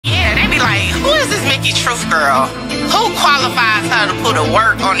Who is this Mickey Truth girl? Who qualifies her to put a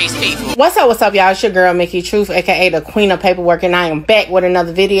work on these people? What's up, y'all? It's your girl, Mickey Truth, aka the Queen of Paperwork, and I am back with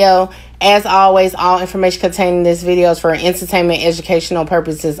another video. As always, all information contained in this video is for entertainment, educational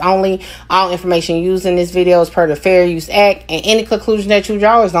purposes only. All information used in this video is per the Fair Use Act, and any conclusion that you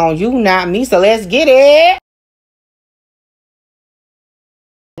draw is on you, not me. So let's get it.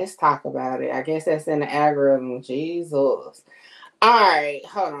 Let's talk about it. I guess that's in the algorithm. Jesus. All right,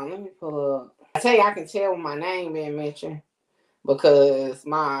 hold on. Let me pull up. I tell you, I can tell when my name being mentioned because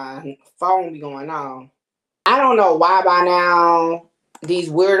my phone be going on. I don't know why by now these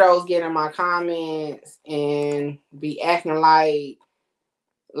weirdos get in my comments and be acting like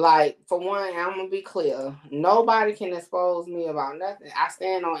for one, I'm gonna be clear. Nobody can expose me about nothing. I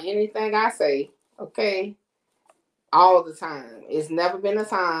stand on anything I say, okay? All the time. It's never been a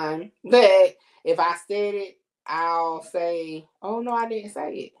time that if I said it, I'll say, oh no, I didn't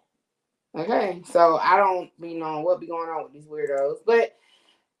say it. Okay, so I don't be knowing what be going on with these weirdos, but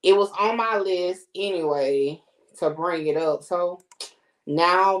it was on my list anyway to bring it up. So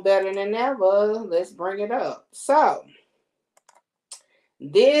now better than ever, let's bring it up. So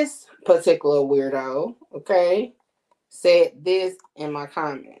this particular weirdo, okay, said this in my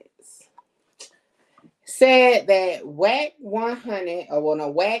comments. Said that Wack100, or well, no,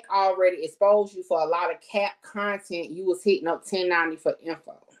 Wack already exposed you for a lot of cap content. You was hitting up 1090 for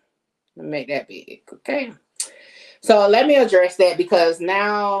info. Let me make that big, okay? So let me address that because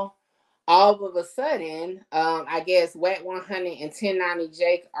now all of a sudden, I guess Wack100 and 1090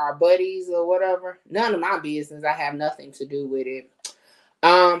 Jake are buddies or whatever. None of my business. I have nothing to do with it.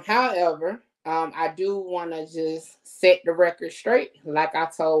 However, I do want to just set the record straight. Like I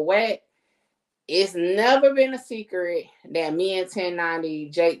told Wack, it's never been a secret that me and 1090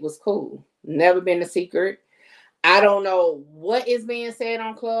 Jake was cool. Never been a secret. I don't know what is being said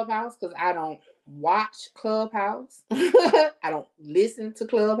on Clubhouse because I don't watch Clubhouse. I don't listen to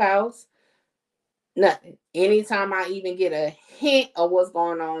Clubhouse. Nothing. Anytime I even get a hint of what's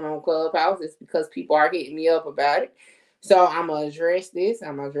going on Clubhouse, it's because people are hitting me up about it. So I'm going to address this.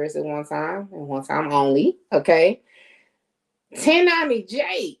 I'm going to address it one time and one time only. Okay. 1090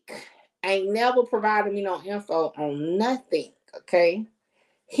 Jake ain't never provided me no info on nothing. Okay.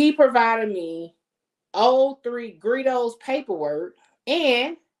 He provided me 03 Greedo's paperwork.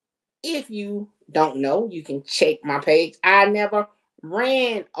 And if you don't know, you can check my page. I never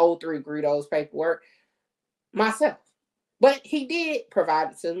ran 03 Greedo's paperwork myself. But he did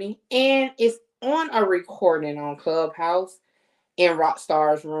provide it to me. And it's on a recording on Clubhouse in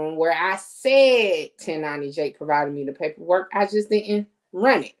Rockstar's room where I said 1090 Jake provided me the paperwork. I just didn't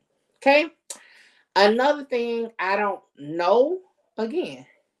run it. Okay? Another thing I don't know, again,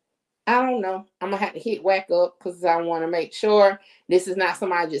 I don't know. I'm going to have to hit Wack up because I want to make sure this is not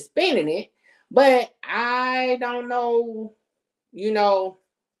somebody just spinning it. But I don't know,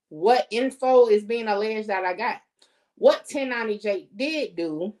 what info is being alleged that I got. What 1090 Jake did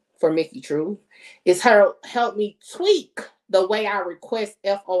do for Mickey Truth is help me tweak the way I request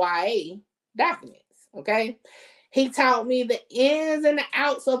FOIA documents, okay? He taught me the ins and the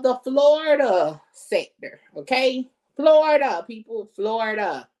outs of the Florida sector, okay? Florida, people,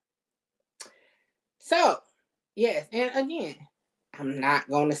 Florida. So, yes, and again, I'm not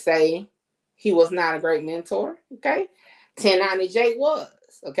going to say he was not a great mentor, okay? 1090 Jake was,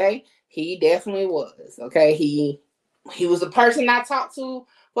 okay? He definitely was, okay? He was the person I talked to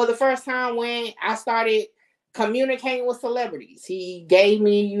for the first time when I started communicating with celebrities. He gave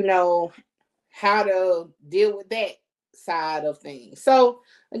me, how to deal with that side of things. So,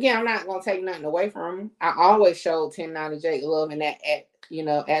 again, I'm not going to take nothing away from him. I always showed 1090 Jake love in that,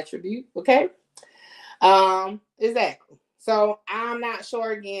 attribute, okay? Exactly. So I'm not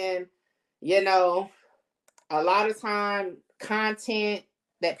sure again, a lot of time content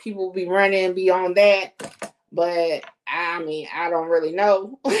that people will be running be on that, but I don't really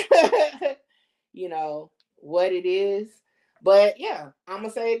know, what it is. But yeah, I'm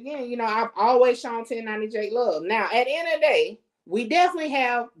gonna say it again, I've always shown 1090 Jake love. Now, at the end of the day, we definitely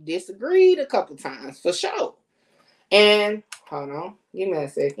have disagreed a couple times for sure. And hold on, give me a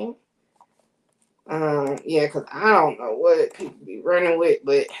second. Yeah, because I don't know what people be running with,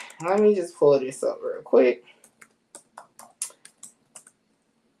 but let me just pull this up real quick.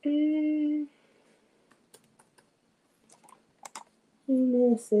 Give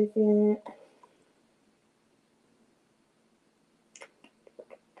me a second.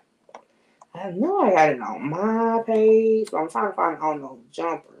 I know I got it on my page, but I'm trying to find it on the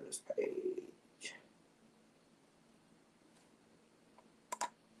Jumpers page.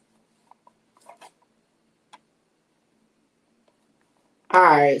 All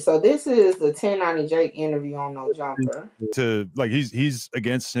right, so this is the 1090 Jake interview on No Jumper. To like, he's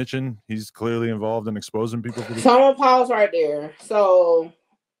against snitching. He's clearly involved in exposing people. So I'm gonna pause right there. So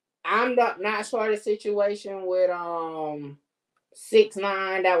I'm not sure the situation with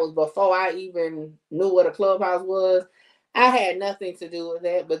 6ix9ine. That was before I even knew what a clubhouse was. I had nothing to do with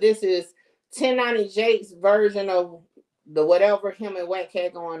that. But this is 1090 Jake's version of the whatever him and Wack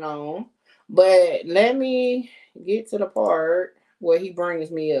had going on. But let me get to the part where he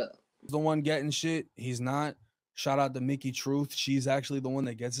brings me up. The one getting shit, he's not. Shout out to Mickey Truth. She's actually the one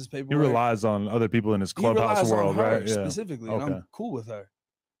that gets his paperwork. He relies on other people in his clubhouse world, right? Yeah. Specifically, and I'm cool with her.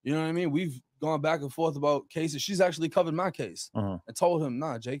 You know what I mean? We've gone back and forth about cases. She's actually covered my case. I told him,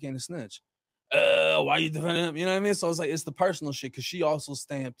 nah, Jake ain't a snitch. Why you defending him? You know what I mean? So it's like, it's the personal shit, because she also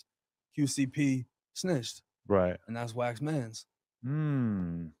stamped QCP snitched. Right. And that's Wack's man's.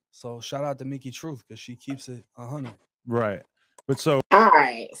 So shout out to Mickey Truth, because she keeps it 100. Right. But so. All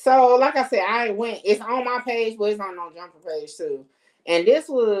right. So like I said, it's on my page, but it's on No Jumper page too. And this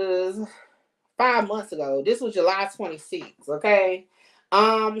was 5 months ago. This was July 26th. Okay.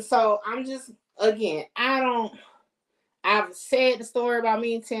 So I'm just, again, I've said the story about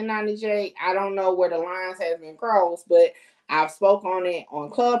me and 1090 Jake. I don't know where the lines have been crossed, but I've spoke on it on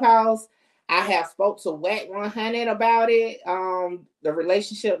Clubhouse. I have spoke to Wack100 about it. The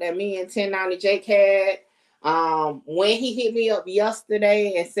relationship that me and 1090 Jake had. When he hit me up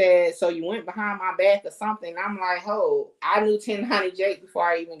yesterday and said, so you went behind my back or something, I'm like, oh, I knew 1090 Jake before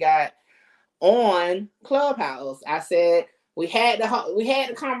I even got on Clubhouse. I said, we had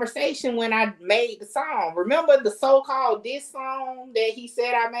the conversation when I made the song. Remember the so-called diss song that he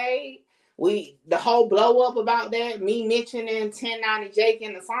said I made? The whole blow up about that, me mentioning 1090 Jake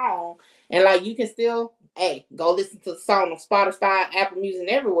in the song. And like, you can still, go listen to the song on Spotify, Apple Music,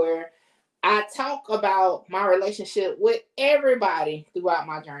 everywhere. I talk about my relationship with everybody throughout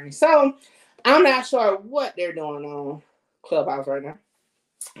my journey. So I'm not sure what they're doing on Clubhouse right now.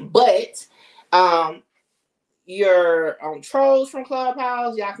 But your trolls from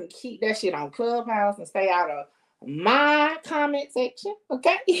Clubhouse, y'all can keep that shit on Clubhouse and stay out of my comment section,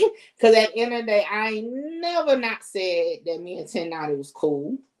 okay? Because at the end of the day, I ain't never not said that me and 1090 was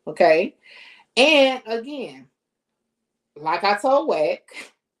cool, okay? And again, like I told Wack,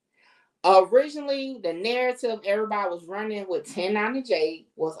 originally the narrative everybody was running with 1090 Jake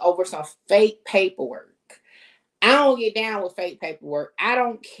was over some fake paperwork. I don't get down with fake paperwork. I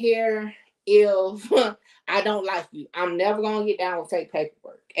don't care if I don't like you. I'm never going to get down with fake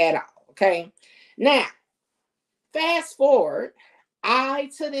paperwork at all, okay? Now, fast forward,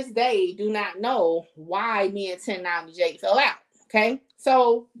 I, to this day, do not know why me and 1090 Jake fell out, okay?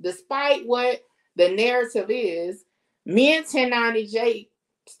 So, despite what the narrative is, me and 1090 Jake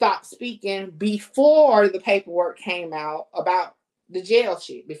stopped speaking before the paperwork came out about the jail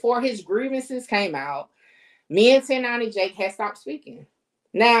shit. Before his grievances came out, me and 1090 Jake had stopped speaking.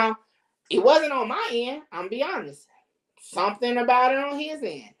 Now, it wasn't on my end, I'm gonna be honest. Something about it on his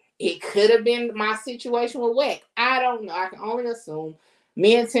end. It could have been my situation with Wack. I don't know. I can only assume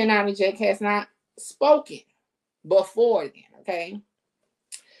me and 1090 Jake has not spoken before then, okay?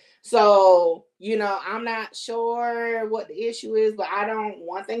 So, I'm not sure what the issue is, but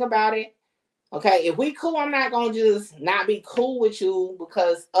one thing about it, okay, if we cool, I'm not going to just not be cool with you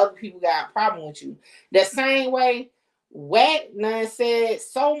because other people got a problem with you. The same way Wack said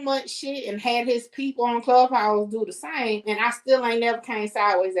so much shit and had his people on Clubhouse do the same, and I still ain't never came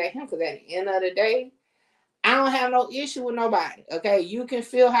sideways at him, because at the end of the day, I don't have no issue with nobody, okay? You can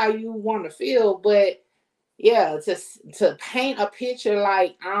feel how you want to feel, but yeah, to paint a picture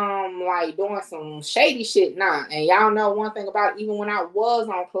like I'm like doing some shady shit, nah. And y'all know one thing about it, even when I was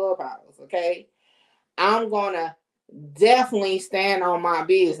on Clubhouse, okay, I'm gonna definitely stand on my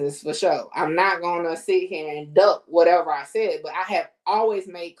business for sure. I'm not gonna sit here and duck whatever I said, but I have always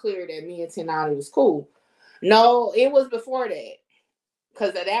made clear that me and 1090 was cool. No, it was before that,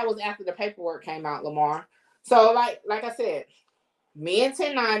 because that was after the paperwork came out, Lamar. So like I said, me and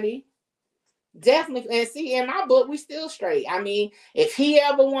 1090 definitely, and see, in my book, we still straight. I mean, if he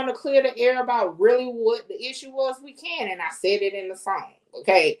ever want to clear the air about really what the issue was, we can, and I said it in the song,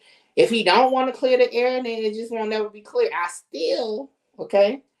 okay? If he don't want to clear the air, then it just won't never be clear. I still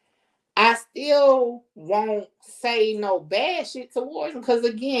won't say no bad shit towards him, because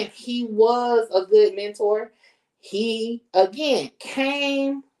again, he was a good mentor. He, again,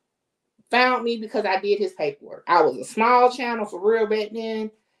 found me because I did his paperwork. I was a small channel for real back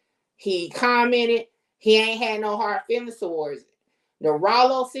then. He commented. He ain't had no hard feelings towards it. The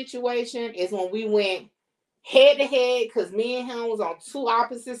Rollo situation is when we went head to head, because me and him was on two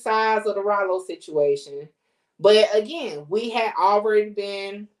opposite sides of the Rollo situation. But again, we had already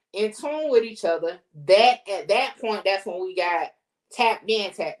been in tune with each other. That at that point, that's when we got tapped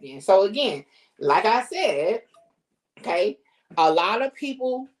in. So again, like I said, okay, a lot of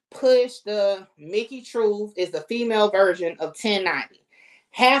people push the Mickey Truth is the female version of 1090.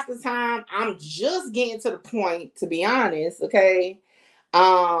 Half the time, I'm just getting to the point, to be honest, okay,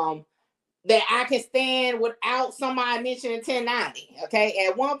 that I can stand without somebody mentioning 1090. Okay,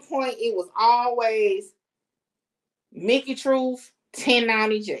 at one point it was always Mickey Truth,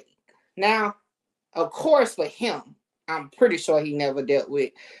 1090 Jake. Now, of course, for him, I'm pretty sure he never dealt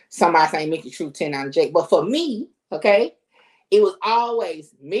with somebody saying Mickey Truth, 1090 Jake. But for me, okay, it was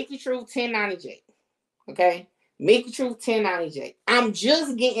always Mickey Truth, 1090 Jake. Okay, Mickey Truth, 1090 Jake. I'm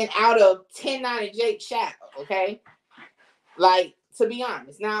just getting out of 1090 Jake shadow. Okay, like, to be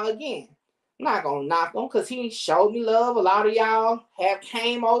honest. Now, again, I'm not gonna knock him because he showed me love. A lot of y'all have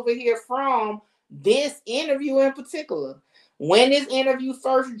came over here from this interview in particular. When this interview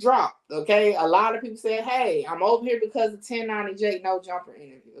first dropped, okay, a lot of people said, hey, I'm over here because of 1090 Jake No Jumper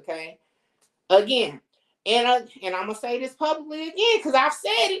interview, okay? Again, and I'm going to say this publicly again because I've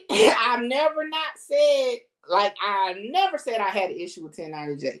said it. I've never not said, like, I never said I had an issue with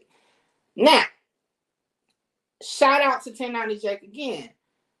 1090 Jake. Now, shout out to 1090 Jake again.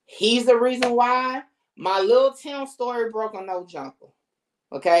 He's the reason why my Lil Tim story broke on No Jumper.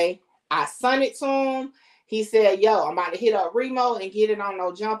 Okay? I sent it to him. He said, yo, I'm about to hit up Remo and get it on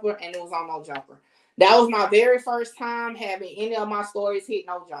No Jumper, and it was on No Jumper. That was my very first time having any of my stories hit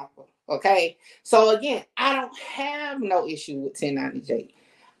No Jumper. Okay? So again, I don't have no issue with 1090J.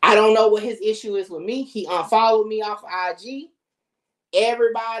 I don't know what his issue is with me. He unfollowed me off of IG.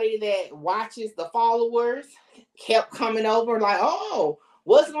 Everybody that watches the followers kept coming over like, oh,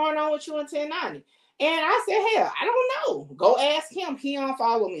 what's going on with you in 1090? And I said, hell, I don't know. Go ask him. He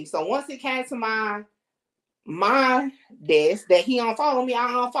unfollowed me. So once it came to my desk that he unfollowed me,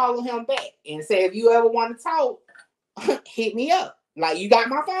 I unfollowed him back and said, if you ever want to talk, hit me up. Like, you got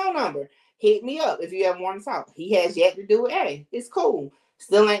my phone number. Hit me up if you ever want to talk. He has yet to do it. Hey, it's cool.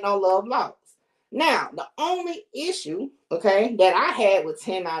 Still ain't no love lost. Now, the only issue, okay, that I had with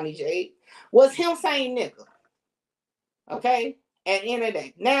 1090J was him saying nigga. Okay? At the end of the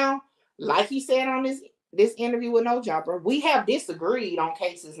day. Now, like he said on this interview with No Jumper, we have disagreed on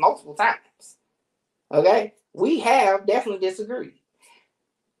cases multiple times. Okay? We have definitely disagreed.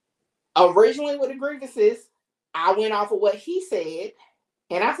 Originally with the grievances, I went off of what he said,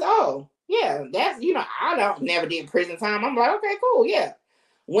 and I said, oh, yeah, that's, I never did prison time. I'm like, okay, cool, yeah.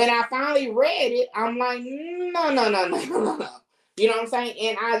 When I finally read it, I'm like, no. You know what I'm saying?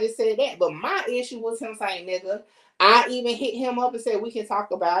 And I just said that. But my issue was him saying nigga. I even hit him up and said, we can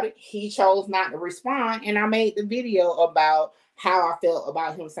talk about it. He chose not to respond. And I made the video about how I felt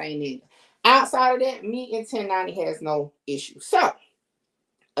about him saying nigga. Outside of that, me and 1090 has no issue. So,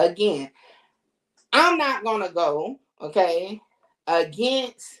 again, I'm not going to go, okay,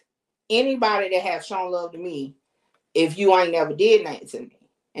 against anybody that has shown love to me if you ain't never did nothing to me.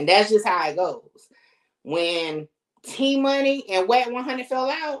 And that's just how it goes. When T-Money and Wack100 fell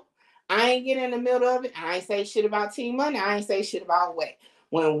out, I ain't get in the middle of it. I ain't say shit about T-Money. I ain't say shit about Wack.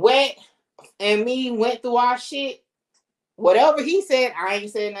 When Wack and me went through our shit, whatever he said, I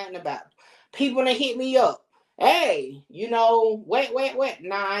ain't said nothing about it. People that hit me up, hey, Wack.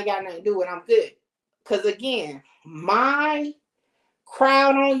 Nah, I ain't got nothing to do with it. I'm good. Because again, my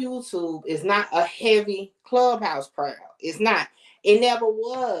crowd on YouTube is not a heavy Clubhouse crowd. It's not. It never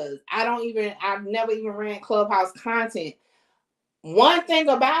was. I've never even ran Clubhouse content. One thing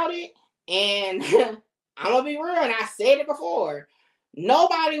about it, and I'm gonna be real, and I said it before,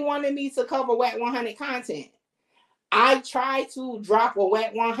 nobody wanted me to cover Wack100 content. I tried to drop a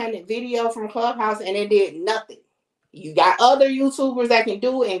Wack100 video from Clubhouse and it did nothing. You got other YouTubers that can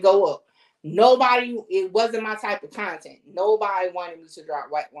do it and go up. It wasn't my type of content. Nobody wanted me to drop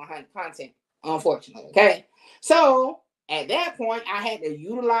Wack100 content, unfortunately. Okay. So at that point, I had to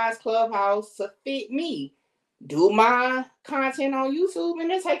utilize Clubhouse to fit me. Do my content on YouTube and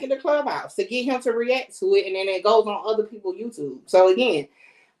then take it to Clubhouse to get him to react to it. And then it goes on other people's YouTube. So again,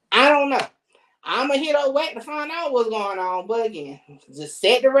 I don't know. I'm going to hit up Wack to find out what's going on. But again, just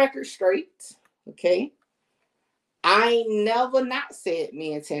set the record straight. Okay. I ain't never not said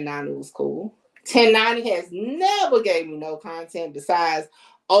me and 1090 was cool. 1090 has never gave me no content besides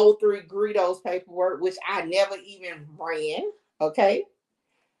 03 Greedo's paperwork, which I never even ran. Okay.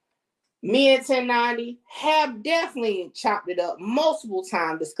 Me and 1090 have definitely chopped it up multiple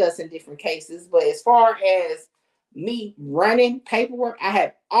times discussing different cases. But as far as me running paperwork, I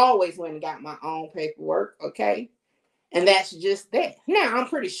have always went and got my own paperwork. Okay. And that's just that. Now, I'm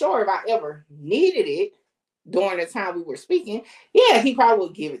pretty sure if I ever needed it, during the time we were speaking, yeah, he probably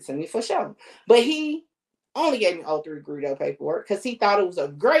would give it to me for sure. But he only gave me 03 Greedo paperwork because he thought it was a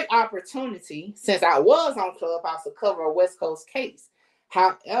great opportunity since I was on Clubhouse to cover a West Coast case.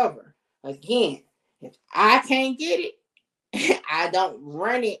 However, again, if I can't get it, I don't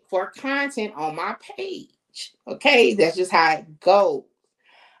run it for content on my page. Okay, that's just how it goes.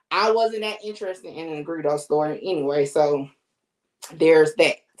 I wasn't that interested in the Greedo story anyway, so there's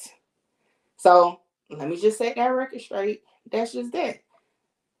that. So let me just set that record straight. That's just that.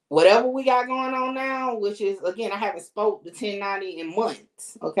 Whatever we got going on now, which is, again, I haven't spoke to 1090 in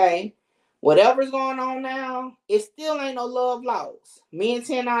months, okay? Whatever's going on now, it still ain't no love lost. Me and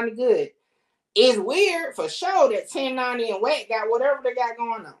 1090 good. It's weird for sure that 1090 and Wack got whatever they got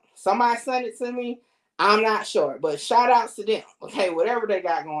going on. Somebody sent it to me. I'm not sure, but shout outs to them, okay? Whatever they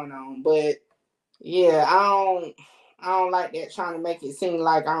got going on. But yeah, I don't like that, trying to make it seem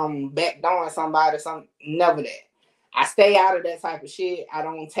like I'm backdooring somebody. Never that. I stay out of that type of shit. I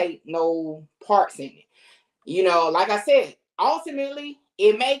don't take no parts in it. You know, like I said, ultimately,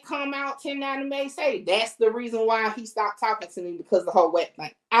 it may come out, 1090 may say that's the reason why he stopped talking to me, because of the whole Wack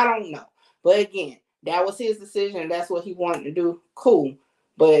thing. I don't know. But again, that was his decision. That's what he wanted to do. Cool.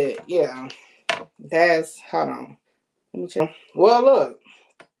 But yeah, hold on. Let me check. Well, look,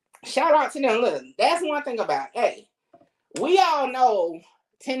 shout out to them. Look, that's one thing about, hey, we all know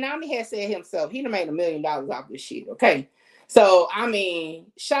 1090 has said himself, he done made $1 million off this shit, okay? So, I mean,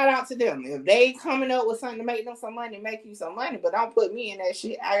 shout out to them. If they coming up with something to make them some money, make you some money, but don't put me in that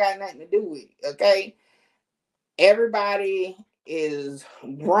shit. I got nothing to do with it, okay? Everybody is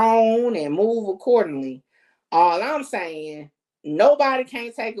grown and move accordingly. All I'm saying, nobody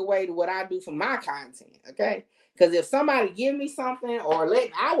can't take away what I do for my content, okay? Because if somebody give me something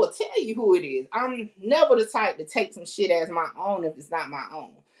I will tell you who it is. I'm never the type to take some shit as my own if it's not my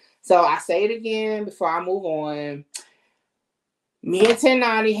own. So I say it again before I move on. Me and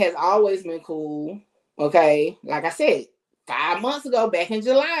 1090 has always been cool, okay? Like I said, 5 months ago, back in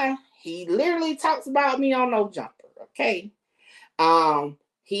July, he literally talks about me on No Jumper, okay?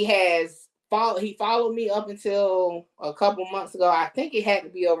 He followed me up until a couple months ago. I think it had to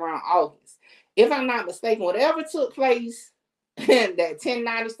be around August. If I'm not mistaken, whatever took place that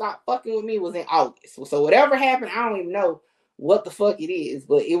 1090 stopped fucking with me was in August. So whatever happened, I don't even know what the fuck it is,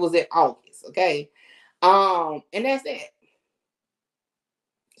 but it was in August, okay? And that's it.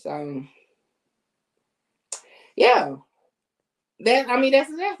 So yeah. That's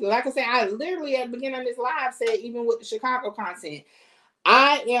exactly, like I said, I literally at the beginning of this live said, even with the Chicago content,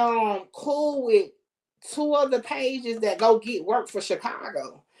 I am cool with 2 other pages that go get work for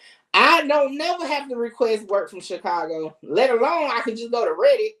Chicago. I don't never have to request work from Chicago, let alone I could just go to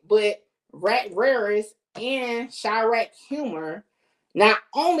Reddit. But Rat Rarest and Chirac Humor, not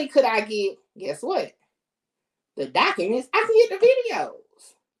only could I get, guess what? The documents, I can get the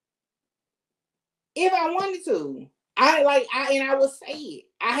videos. If I wanted to. I would say it.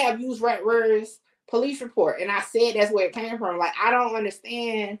 I have used Rat Rarest police report, and I said that's where it came from. Like, I don't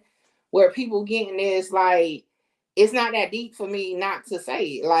understand where people getting this, like, it's not that deep for me not to say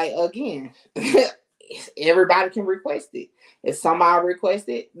it. Like, again, everybody can request it. If somebody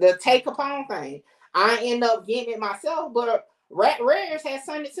requested the take upon thing, I end up getting it myself, but Rat Rarest had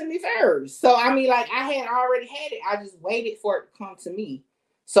sent it to me first. So, I mean, like, I had already had it. I just waited for it to come to me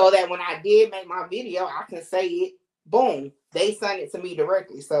so that when I did make my video, I can say it. Boom. They sent it to me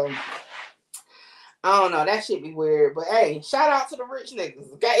directly. So, I don't know. That shit be weird. But, hey, shout out to the rich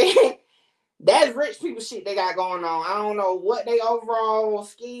niggas, okay? That's rich people shit they got going on. I don't know what their overall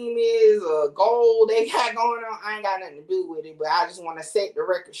scheme is or goal they got going on. I ain't got nothing to do with it, but I just want to set the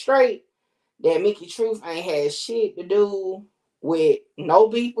record straight that Mickey Truth ain't had shit to do with no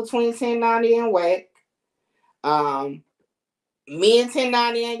beef between 1090 and Wack. Me and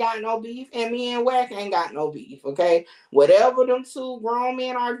 1090 ain't got no beef, and me and Wack ain't got no beef, okay? Whatever them 2 grown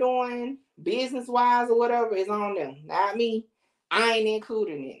men are doing, business-wise or whatever, is on them. Not me. I ain't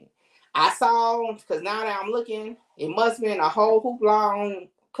included in it. I saw, because now that I'm looking, it must have been a whole hoopla on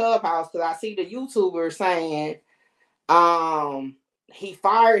Clubhouse, because I see the YouTuber saying he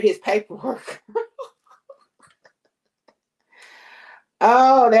fired his paperwork.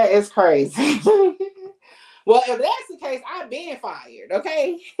 Oh, that is crazy. Well, if that's the case, I've been fired,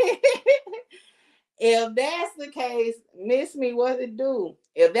 okay? If that's the case, miss me, what it do?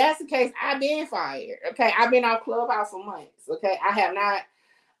 If that's the case, I've been fired, okay? I've been on Clubhouse for months, okay? I have not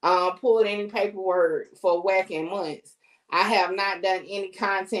pulled any paperwork for Wack in months. I have not done any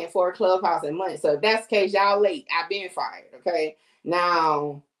content for Clubhouse in months. So if that's the case, y'all late. I've been fired, okay?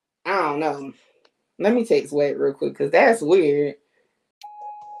 Now, I don't know. Let me text Wack real quick, because that's weird.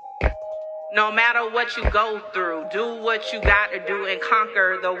 No matter what you go through, do what you got to do and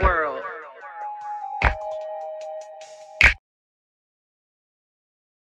conquer the world.